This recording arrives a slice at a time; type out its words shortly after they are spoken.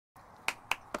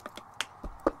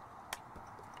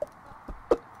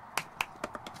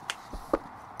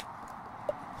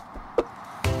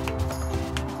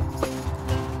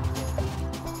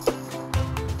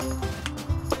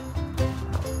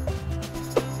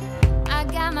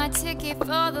got my ticket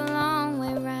for the long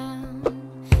way round.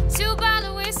 2 bottles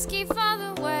of whiskey for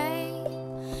the way,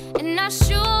 and I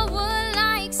sure would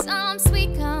like some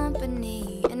sweet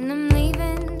company. And I'm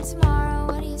leaving tomorrow,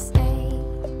 what do you say?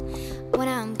 When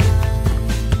I'm gone,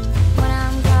 when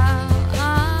I'm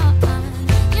gone,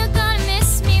 you're gonna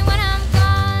miss me when I'm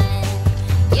gone.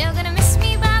 You're gonna miss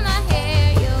me by my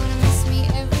hair, you're gonna miss me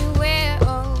everywhere.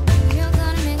 Oh, you're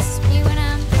gonna miss me when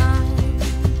I'm gone,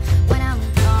 when I'm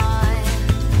gone,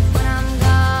 when I'm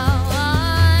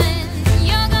gone.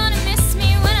 You're gonna miss me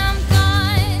when I'm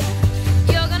gone.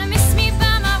 You're gonna miss me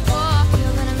by my walk,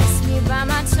 you're gonna miss me by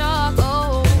my talk.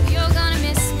 Oh, you're gonna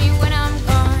miss me when I'm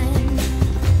gone.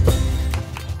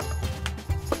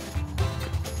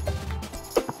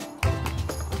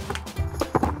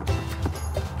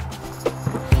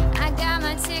 I got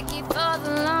my ticket for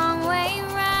the long way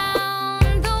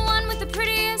round, the one with the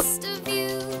prettiest of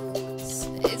views.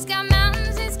 It's got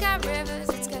mountains, it's got rivers,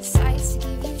 it's got sights to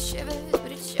give you shivers,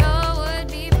 but it sure would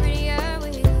be prettier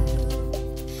with you.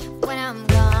 When I'm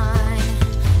gone,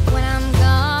 when I'm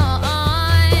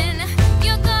gone,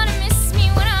 you're gonna miss me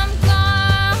when I'm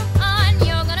gone.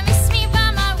 You're gonna miss me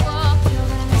by my walk, you're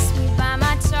gonna miss me by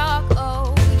my talk.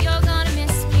 Oh, you're gonna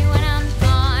miss me when I'm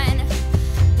gone,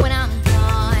 when I'm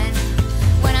gone,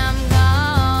 when I'm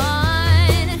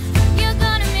gone. You're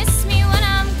gonna miss me when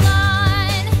I'm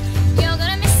gone. You're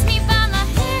gonna miss me by my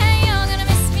hair, you're gonna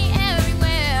miss me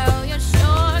everywhere. Oh, you're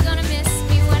sure gonna miss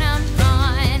me when I'm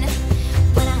gone,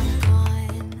 when I'm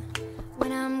gone,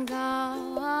 when I'm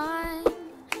gone.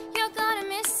 You're gonna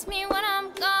miss me when I'm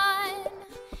gone.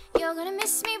 You're gonna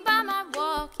miss me by my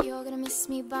walk, you're gonna miss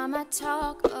me by my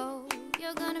talk. Oh,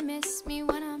 you're gonna miss me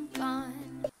when I'm gone.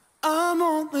 I'm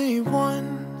only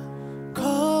one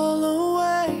call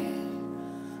away.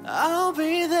 I'll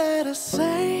be there to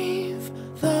save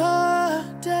the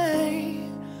day.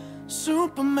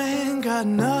 Superman got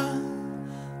nothing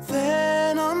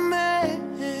on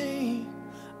me.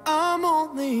 I'm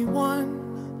only one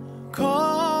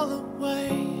call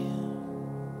away.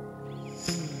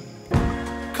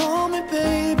 Call me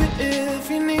baby if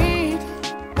you need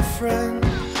a friend.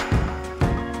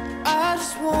 I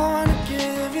just wanna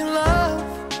give you love.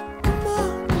 Come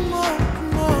on, come on,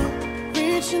 come on.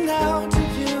 Reaching out to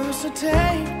you, so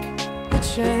take a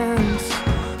chance.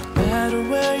 No matter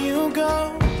where you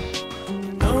go, you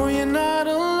know you're not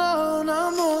alone.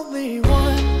 I'm only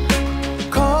one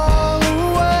call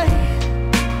away.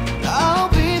 I'll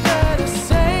be there to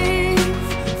save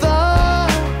the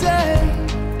day.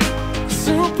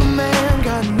 Superman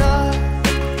got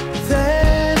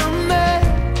nothing on me.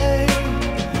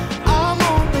 I'm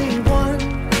only one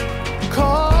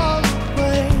call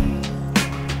away.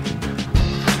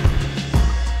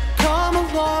 Come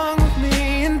along with me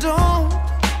and don't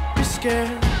be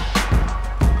scared.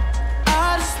 I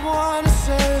just wanna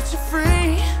set you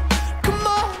free.